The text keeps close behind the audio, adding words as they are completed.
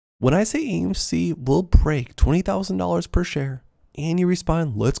When I say AMC will break $20,000 per share, and you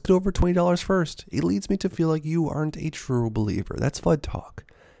respond, let's get over $20 first, it leads me to feel like you aren't a true believer. That's FUD talk.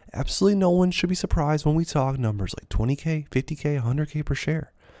 Absolutely no one should be surprised when we talk numbers like 20K, 50K, 100K per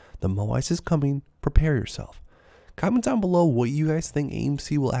share. The MOIS is coming. Prepare yourself. Comment down below what you guys think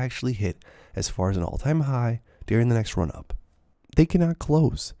AMC will actually hit as far as an all-time high during the next run-up. They cannot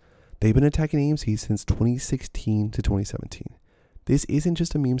close. They've been attacking AMC since 2016 to 2017. This isn't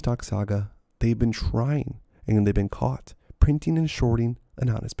just a meme stock saga. They've been trying, and they've been caught printing and shorting an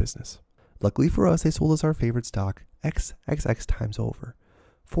honest business. Luckily for us, they sold us our favorite stock XXX times over.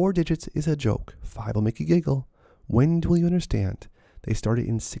 4 digits is a joke. 5 will make you giggle. When will you understand? They started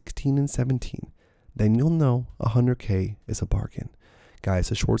in 16 and 17. Then you'll know 100K is a bargain. Guys,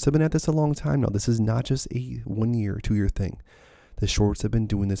 the shorts have been at this a long time now. This is not just a 1 year, 2 year thing. The shorts have been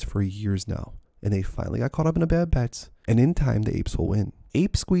doing this for years now. And they finally got caught up in a bad bets. And in time, the apes will win.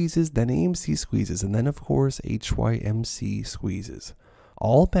 Ape squeezes, then AMC squeezes, and then of course HYMC squeezes.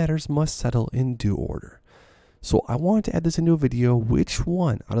 All matters must settle in due order. So I wanted to add this into a video. Which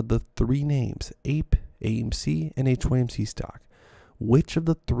one out of the 3 names, Ape, AMC, and HYMC stock, which of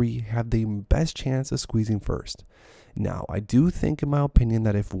the 3 have the best chance of squeezing first? Now, I do think, in my opinion,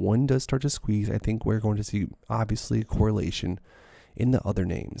 that if one does start to squeeze, I think we're going to see, obviously, a correlation in the other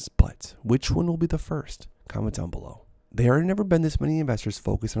names. But which one will be the first? Comment down below. There have never been this many investors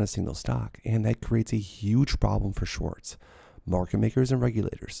focused on a single stock, and that creates a huge problem for shorts. Market makers and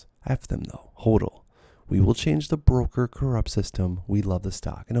regulators. F them though. HODL. We will change the broker corrupt system. We love the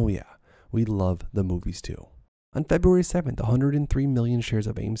stock. And oh yeah, we love the movies too. On February 7th, 103 million shares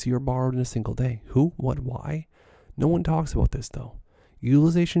of AMC are borrowed in a single day. Who? What? Why? No one talks about this though.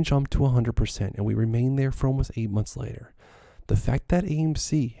 Utilization jumped to 100%, and we remained there for almost 8 months later. The fact that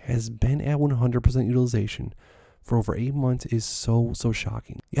AMC has been at 100% utilization for over 8 months is so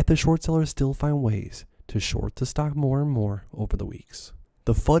shocking. Yet the short sellers still find ways to short the stock more and more over the weeks.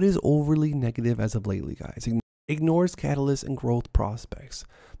 The FUD is overly negative as of lately, guys. Ignores catalysts and growth prospects.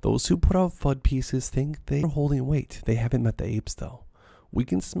 Those who put out FUD pieces think they are holding weight. They haven't met the apes though. We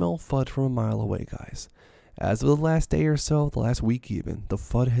can smell FUD from a mile away, guys. As of the last day or so, the last week even, the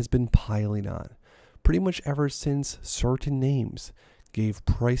FUD has been piling on. Pretty much ever since certain names gave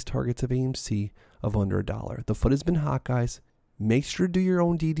price targets of AMC of under $1. The FUD has been hot, guys. Make sure to do your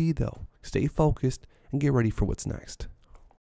own DD though. Stay focused and get ready for what's next.